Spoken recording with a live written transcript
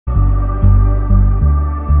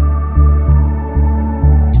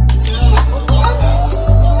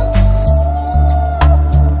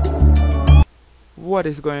What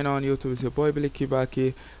is going on YouTube? It's your boy Billy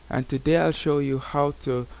Kibaki, and today I'll show you how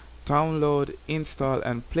to download, install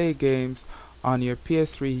and play games on your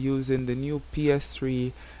PS3 using the new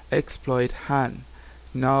PS3 Exploit Han.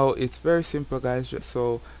 Now it's very simple guys,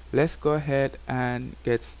 so let's go ahead and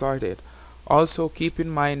get started. Also keep in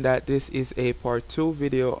mind that this is a part 2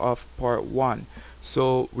 video of part 1,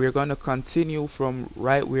 so we're going to continue from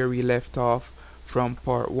right where we left off from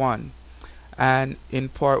part 1. And in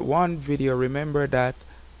part 1 video, remember that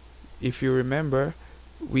if you remember,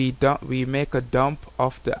 we make a dump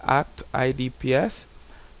of the act IDPS.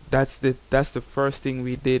 That's the first thing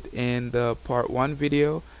we did in the part 1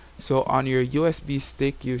 video. So on your USB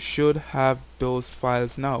stick you should have those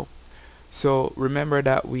files now. So remember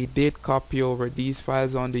that we did copy over these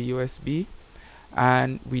files on the USB,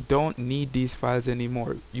 and we don't need these files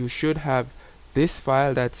anymore. You should have this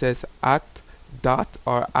file that says act dot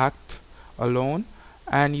or act alone,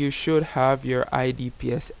 and you should have your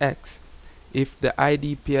IDPSX. If your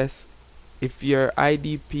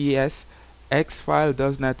IDPSX file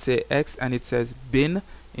does not say X and it says bin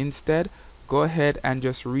instead, go ahead and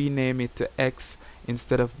just rename it to X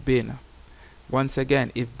instead of bin. Once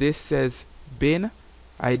again, if this says bin,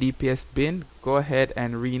 IDPS bin, go ahead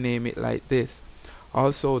and rename it like this.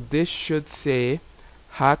 Also, this should say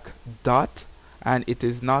hack dot, and it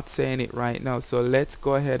is not saying it right now, so let's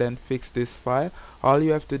go ahead and fix this file. All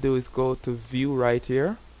you have to do is go to view right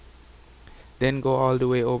here, then go all the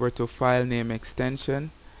way over to file name extension,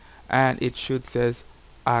 and it should says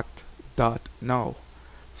act.now.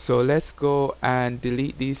 So let's go and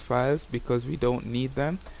delete these files because we don't need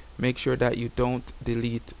them. Make sure that you don't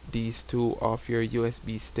delete these two off your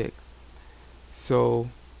USB stick. So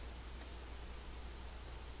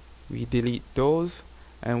we delete those.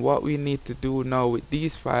 And what we need to do now with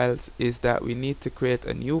these files is that we need to create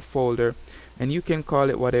a new folder, and you can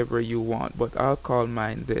call it whatever you want, but I'll call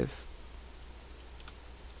mine this.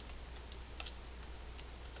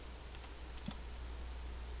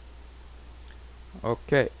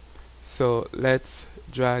 Okay, so let's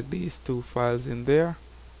drag these two files in there.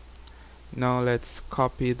 Now let's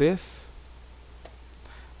copy this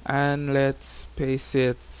and let's paste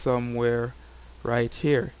it somewhere right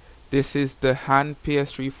here. This is the Han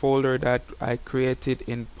PS3 folder that I created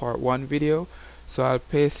in part 1 video, so I'll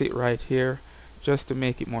paste it right here just to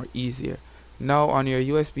make it more easier. Now on your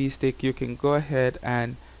USB stick you can go ahead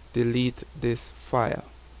and delete this file,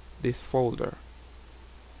 this folder.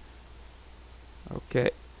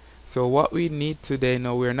 Okay, so what we need today,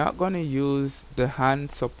 now we're not going to use the Han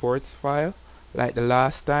supports file like the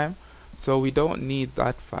last time, so we don't need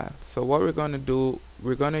that file. So what we're going to do,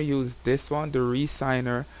 we're going to use this one, the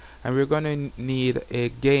Resigner, and we're going to need a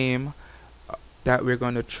game that we're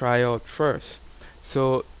going to try out first.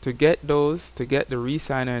 So to get the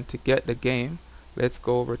Resigner and to get the game, let's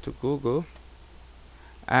go over to Google,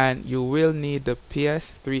 and you will need the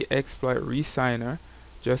Ps3 Exploit Resigner.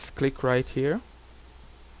 Just click right here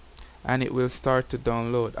and it will start to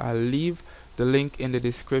download. I'll leave the link in the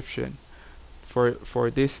description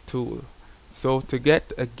for this tool. So to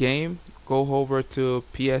get a game, go over to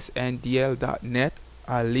psndl.net.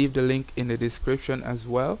 I'll leave the link in the description as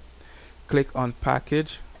well. Click on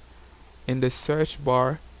package. In the search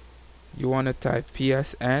bar you want to type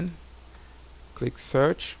PSN, click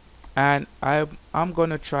search, and I'm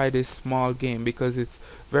gonna try this small game because it's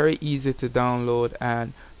very easy to download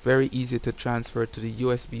and very easy to transfer to the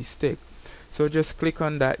USB stick. So just click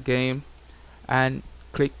on that game and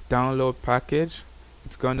click download package.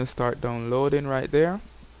 It's gonna start downloading right there,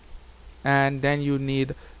 and then you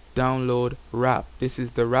need download wrap. This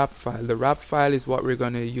is the wrap file. The wrap file is what we're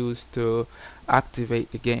going to use to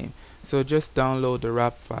activate the game. So just download the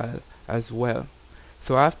wrap file as well.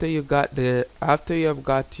 So after you have got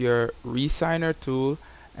your Resigner tool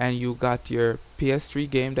and you got your PS3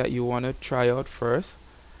 game that you want to try out first,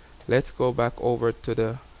 let's go back over to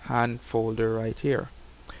the Han folder right here.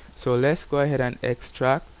 So let's go ahead and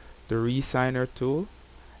extract the Resigner tool,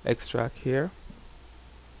 extract here,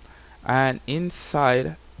 and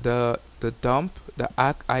inside the dump, the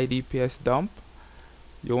act IDPS dump,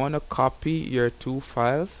 you want to copy your two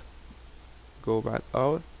files, go back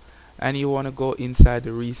out, and you want to go inside the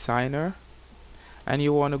Resigner, and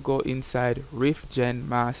you want to go inside RifGen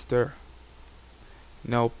Master.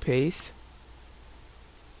 Now paste.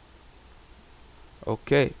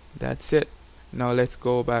 Okay, that's it. Now let's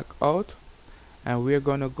go back out, and we're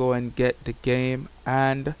gonna go and get the game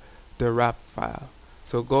and the wrap file.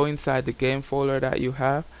 So go inside the game folder that you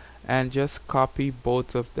have and just copy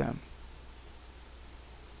both of them,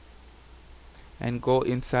 and go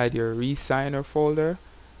inside your Resigner folder,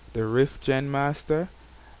 the RifGen Master,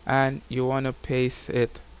 and you want to paste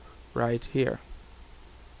it right here.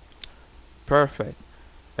 Perfect.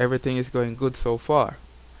 Everything is going good so far.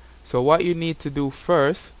 So what you need to do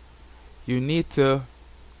first, you need to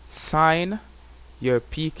sign your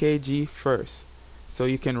PKG first. So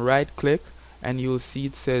you can right click and you'll see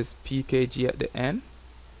it says PKG at the end.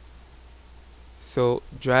 So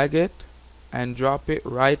drag it and drop it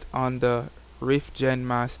right on the RifGen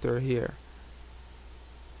master here.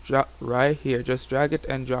 Right here. Just drag it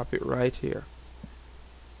and drop it right here.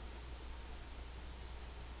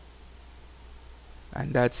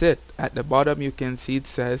 And that's it. At the bottom you can see it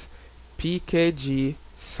says PKG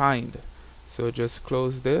signed. So just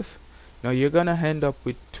close this. Now you're gonna end up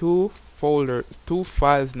with two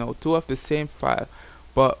files now, two of the same file,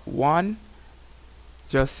 but one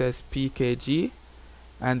just says PKG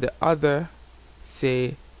and the other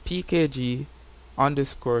say PKG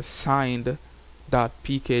underscore signed dot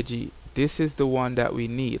PKG. This is the one that we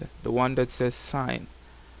need, the one that says sign.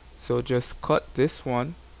 So just cut this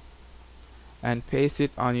one and paste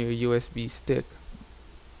it on your USB stick.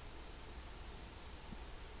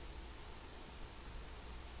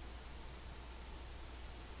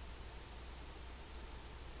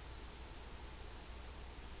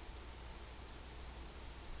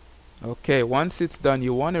 Okay, once it's done,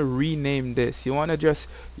 you want to rename this. You're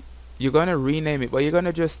gonna rename it, but you're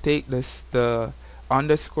gonna just take the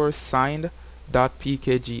underscore signed dot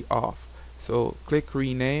PKG off. So click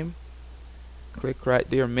rename, click right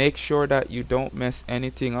there. Make sure that you don't mess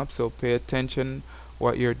anything up, so pay attention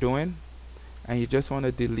what you're doing, and you just want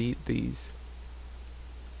to delete these.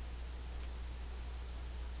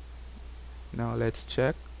 Now let's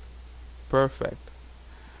check. Perfect.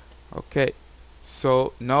 Okay,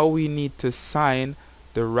 so now we need to sign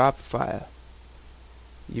the wrap file.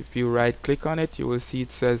 If you right click on it, you will see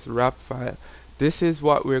it says wrap file. This is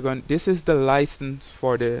what this is the license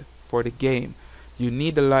for the game. You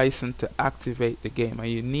need a license to activate the game, and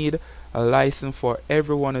you need a license for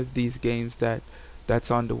every one of these games that's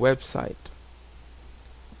on the website.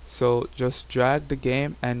 So just drag the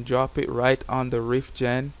game and drop it right on the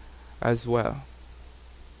RifGen as well.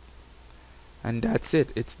 And that's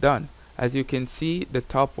it, it's done. As you can see, the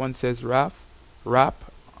top one says wrap,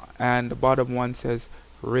 and the bottom one says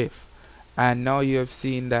Rif. And now you have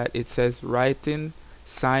seen that it says writing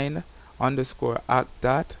sign underscore act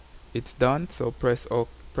dot. It's done. So press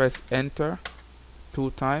enter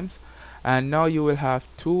 2 times, and now you will have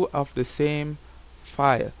 2 of the same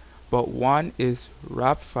file, but one is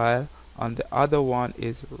wrap file and the other one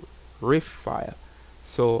is Rif file.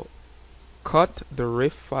 So cut the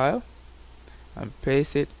Rif file and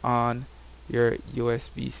paste it on your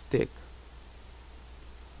USB stick.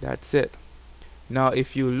 That's it. Now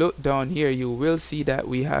if you look down here, you will see that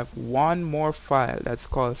we have one more file that's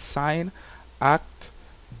called sign act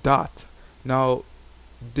dot. Now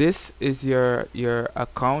this is your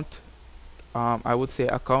account, I would say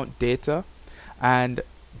account data, and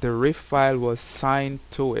the Rif file was signed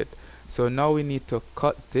to it. So now we need to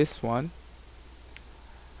cut this one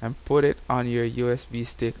and put it on your USB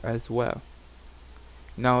stick as well.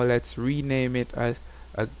 Now let's rename it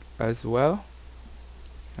as well,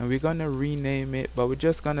 and we're gonna rename it, but we're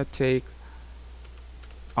just gonna take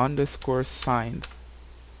underscore signed.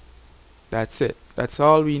 That's it. That's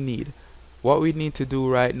all we need. What we need to do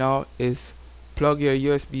right now is plug your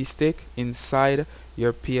USB stick inside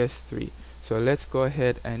your PS3. So let's go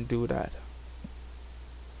ahead and do that.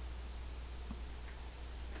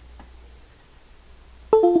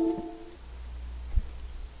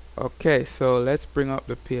 Okay, so let's bring up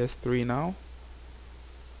the PS3 now.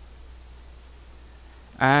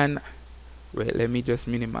 And wait, let me just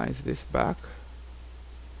minimize this back.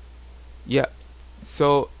 Yeah,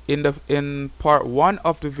 so in part 1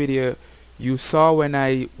 of the video, you saw when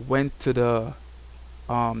I went to the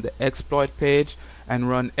exploit page and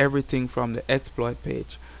run everything from the exploit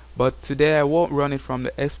page. But today I won't run it from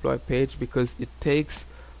the exploit page because it takes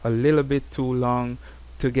a little bit too long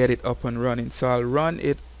to get it up and running. So I'll run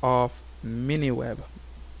it off Miniweb,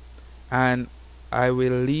 and I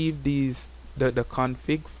will leave the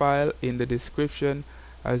config file in the description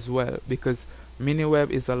as well, because Miniweb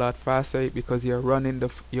is a lot faster because you're running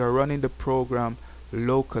the program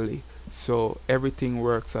locally, so everything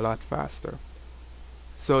works a lot faster.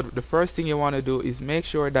 So the first thing you want to do is make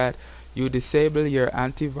sure that you disable your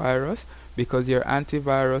antivirus, because your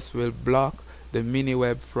antivirus will block the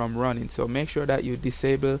Miniweb from running. So make sure that you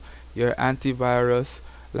disable your antivirus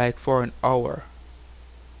like for an hour.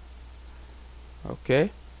 Okay,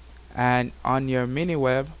 and on your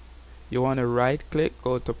Miniweb you want to right click,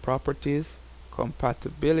 go to properties,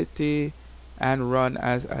 compatibility, and run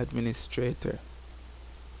as administrator.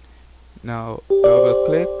 Now double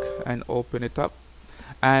click and open it up,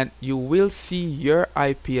 and you will see your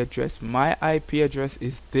IP address. My IP address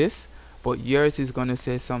is this, but yours is going to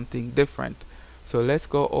say something different. So let's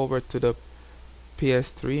go over to the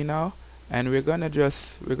PS3 now, and we're going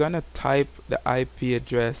to type the IP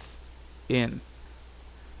address in.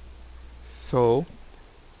 So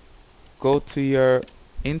go to your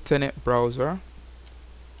internet browser,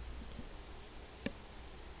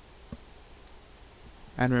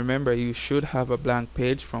 and remember you should have a blank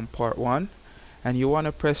page from part 1, and you want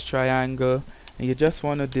to press triangle, and you just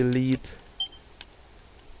want to delete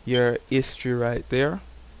your history right there.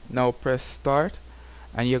 Now press start,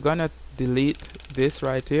 and you're gonna delete this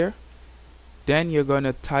right here. Then you're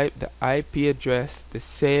gonna type the IP address the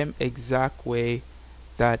same exact way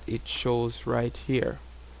that it shows right here.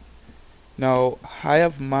 Now I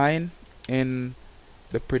have mine in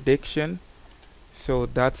the prediction, so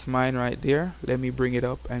that's mine right there. Let me bring it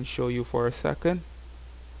up and show you for a second.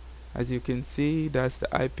 As you can see, that's the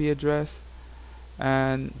IP address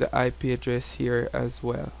and the IP address here as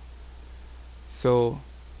well. So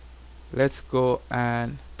let's go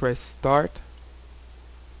and press start,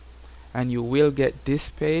 and you will get this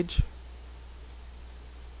page.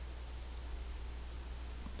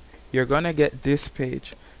 You're gonna get this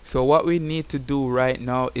page. So what we need to do right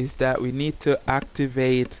now is that we need to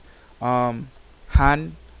activate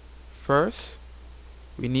HAN first.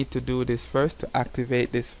 We need to do this first to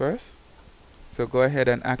activate this first. So go ahead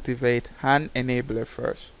and activate HAN enabler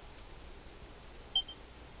first.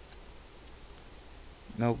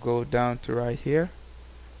 Now go down to right here,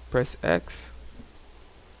 press X,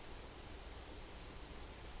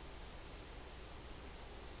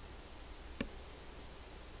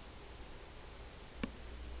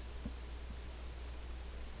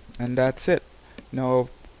 and that's it. Now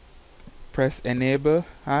press enable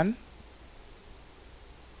HAN,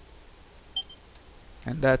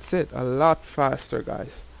 and that's it. A lot faster,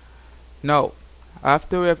 guys. Now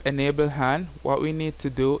after we have enabled HAN, what we need to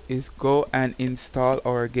do is go and install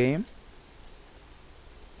our game,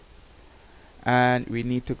 and we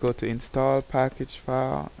need to go to install package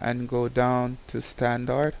file and go down to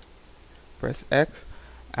standard, press X,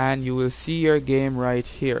 and you will see your game right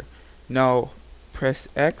here. Now press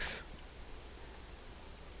X,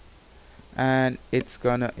 and it's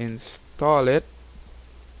gonna install it.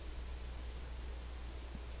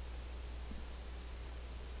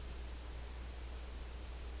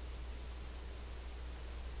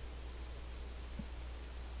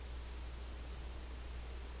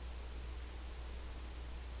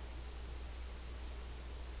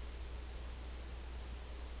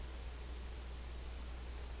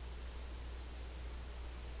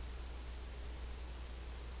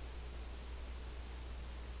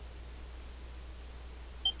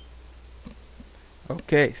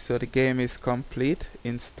 Okay, so the game is complete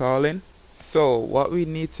installing. So what we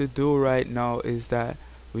need to do right now is that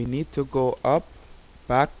we need to go up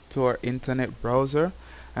back to our internet browser,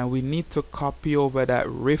 and we need to copy over that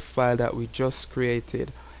RIF file that we just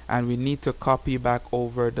created, and we need to copy back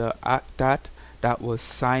over the that was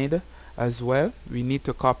signed as well. We need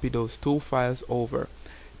to copy those two files over.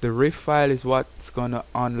 The RIF file is what's gonna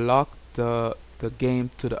unlock the game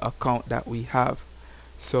to the account that we have.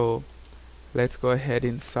 So let's go ahead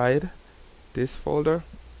inside this folder,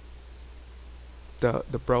 the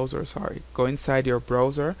browser, sorry. Go inside your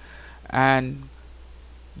browser, and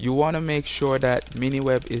you want to make sure that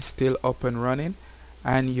Miniweb is still up and running,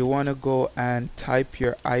 and you want to go and type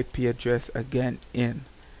your IP address again in.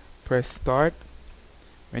 Press start.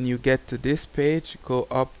 When you get to this page, go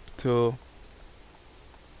up to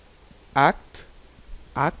act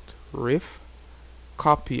RIF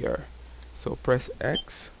copier. So press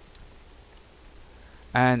X,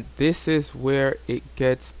 and this is where it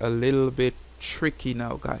gets a little bit tricky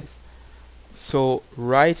now, guys. So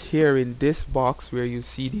right here in this box where you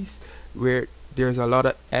see these, where there's a lot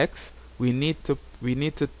of X, we need to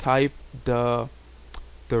type the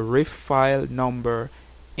RIF file number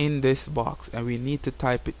in this box, and we need to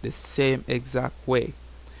type it the same exact way.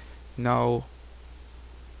 Now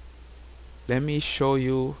let me show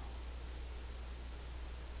you.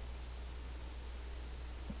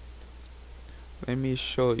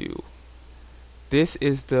 This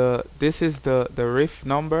is the RIF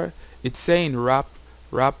number. It's saying wrap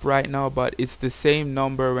right now, but it's the same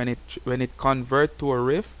number. When it convert to a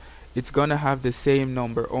RIF, it's gonna have the same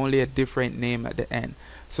number, only a different name at the end.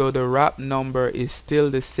 So the wrap number is still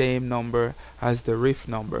the same number as the RIF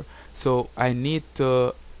number. So I need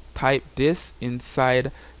to type this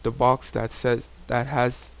inside the box that says, that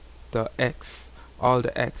has the X, all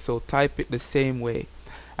the X. So type it the same way.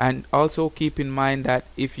 And also keep in mind that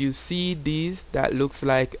if you see these that looks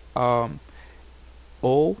like O,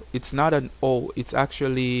 it's not an O, it's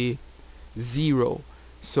actually 0.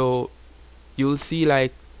 So you'll see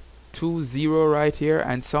like 20 right here,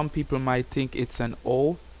 and some people might think it's an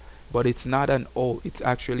O, but it's not an O, it's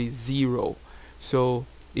actually 0. So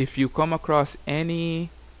if you come across any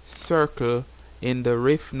circle in the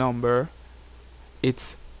RIF number,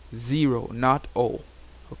 it's 0, not O.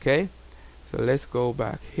 Okay, so let's go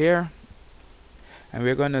back here, and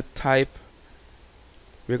we're gonna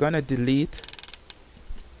delete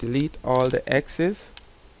all the X's,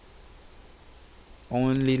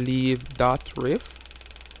 only leave .rif,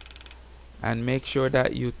 and make sure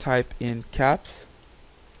that you type in caps.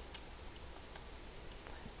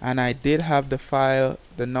 And I did have the file,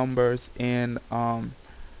 the numbers in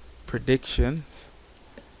predictions,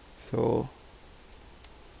 so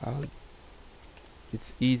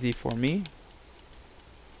it's easy for me.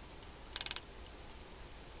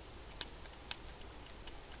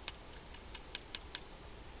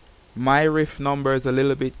 My RIF number is a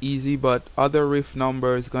little bit easy, but other RIF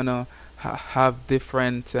numbers gonna have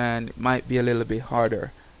different, and it might be a little bit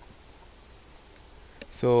harder.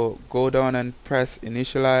 So go down and press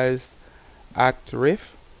initialize act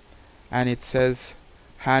RIF, and it says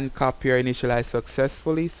hand copier initialized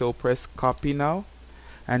successfully, so press copy now,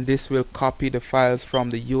 and this will copy the files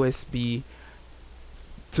from the USB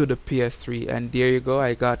to the PS3. And there you go,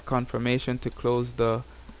 I got confirmation to close the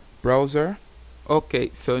browser.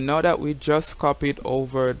 Okay, so now that we just copied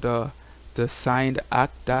over the signed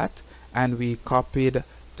act dat, and we copied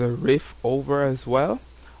the RIF over as well,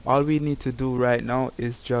 all we need to do right now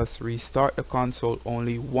is just restart the console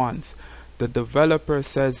only once. The developer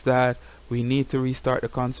says that we need to restart the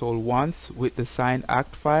console once with the signed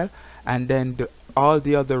act file, and then all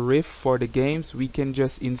the other RIF for the games we can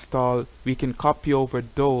just install, we can copy over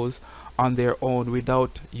those on their own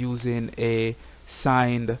without using a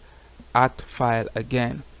signed act file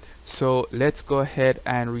again. So let's go ahead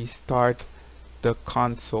and restart the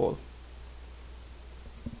console.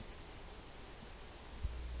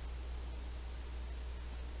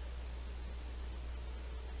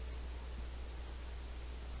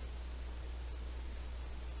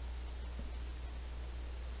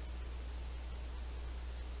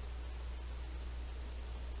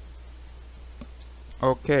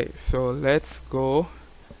 Okay, so let's go,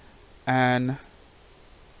 and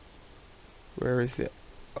where is it?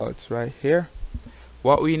 Oh, it's right here.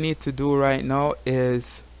 What we need to do right now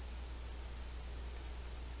is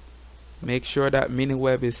make sure that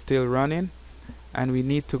Miniweb is still running, and we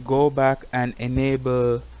need to go back and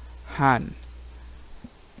enable HAN.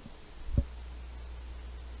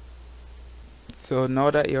 So now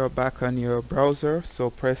that you're back on your browser, so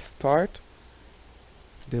press start,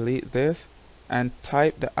 delete this, and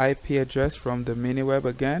type the IP address from the Miniweb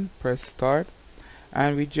again, press start,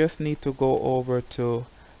 and we just need to go over to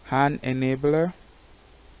HAN enabler,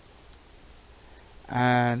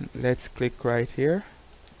 and let's click right here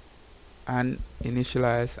and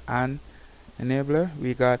initialize HAN enabler.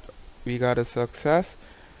 We got a success.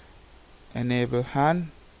 Enable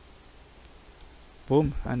HAN,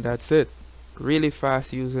 boom, and that's it. Really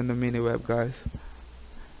fast using the Miniweb, guys.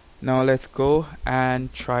 Now let's go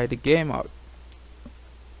and try the game out.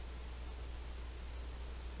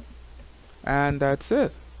 And that's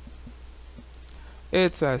it.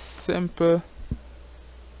 It's as simple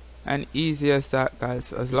and easy as that,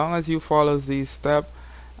 guys. As long as you follow these steps,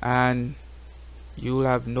 and you'll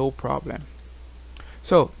have no problem.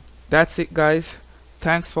 So that's it, guys.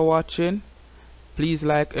 Thanks for watching. Please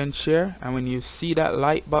like and share, and when you see that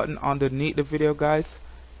like button underneath the video, guys,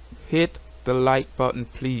 hit the like button,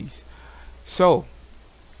 please. So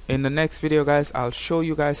in the next video, guys, I'll show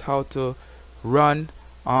you guys how to run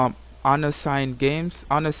unassigned games.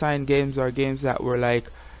 Unassigned games are games that were like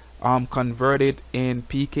converted in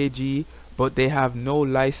PKG, but they have no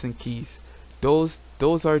license keys. Those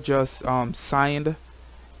are just signed,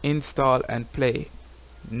 install and play,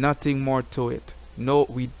 nothing more to it. No,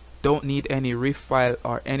 we don't need any RIF file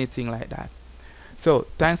or anything like that. So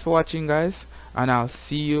thanks for watching, guys, and I'll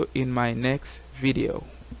see you in my next video.